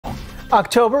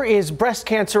October is Breast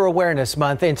Cancer Awareness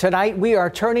Month, and tonight we are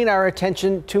turning our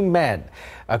attention to men.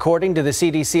 According to the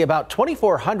CDC, about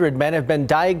 2,400 men have been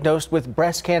diagnosed with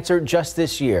breast cancer just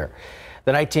this year.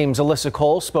 The Night Team's Alyssa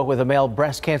Cole spoke with a male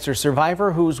breast cancer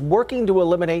survivor who's working to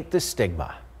eliminate the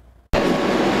stigma.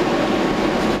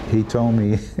 He told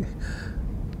me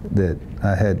that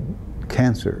I had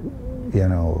cancer,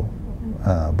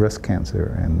 breast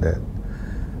cancer, and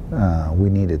that we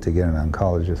needed to get an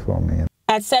oncologist for me.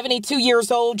 At 72 years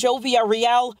old, Joe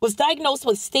Villarreal was diagnosed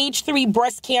with stage 3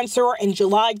 breast cancer in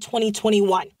July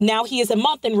 2021. Now he is a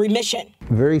month in remission.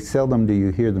 Very seldom do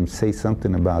you hear them say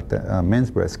something about the, men's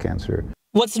breast cancer.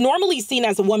 What's normally seen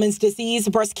as a woman's disease,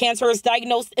 breast cancer is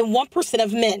diagnosed in 1%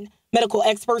 of men. Medical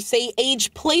experts say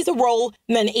age plays a role.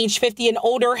 Men age 50 and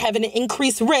older have an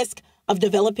increased risk of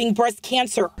developing breast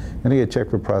cancer. And you get checked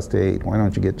for prostate. Why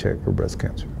don't you get checked for breast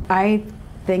cancer? I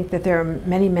think that there are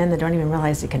many men that don't even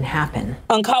realize it can happen.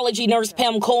 Oncology nurse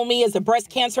Pam Colmy is a breast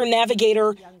cancer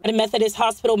navigator at a Methodist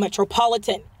Hospital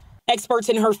Metropolitan. Experts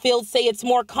in her field say it's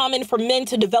more common for men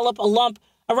to develop a lump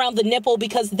around the nipple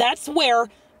because that's where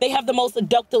they have the most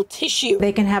ductal tissue.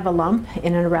 They can have a lump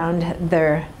in and around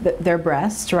their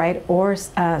breast, right? Or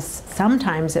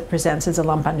sometimes it presents as a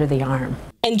lump under the arm.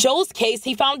 In Joe's case,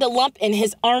 he found a lump in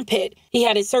his armpit. He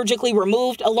had it surgically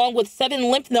removed along with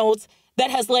 7 lymph nodes. That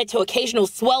has led to occasional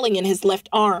swelling in his left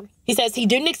arm. He says he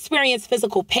didn't experience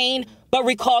physical pain, but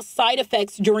recalls side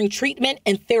effects during treatment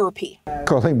and therapy.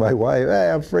 Calling my wife,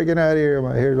 hey, I'm freaking out here,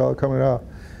 my hair's all coming off.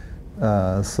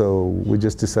 So we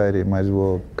just decided might as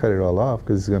well cut it all off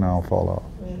because it's gonna all fall off.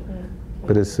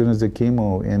 But as soon as the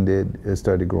chemo ended, it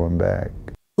started growing back.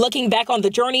 Looking back on the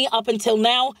journey up until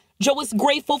now, Joe is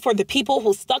grateful for the people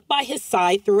who stuck by his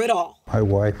side through it all. My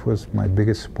wife was my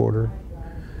biggest supporter.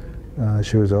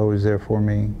 She was always there for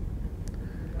me.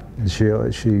 And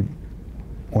she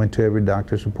went to every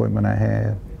doctor's appointment I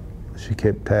had. She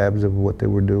kept tabs of what they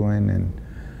were doing and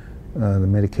the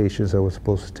medications I was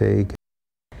supposed to take.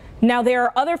 Now, there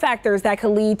are other factors that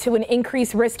could lead to an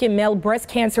increased risk in male breast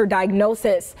cancer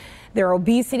diagnosis. There are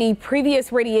obesity,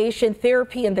 previous radiation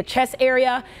therapy in the chest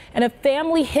area, and a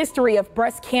family history of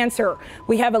breast cancer.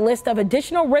 We have a list of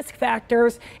additional risk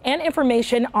factors and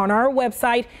information on our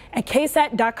website at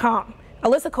ksat.com.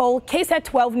 Alyssa Cole, KSAT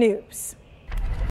 12 News.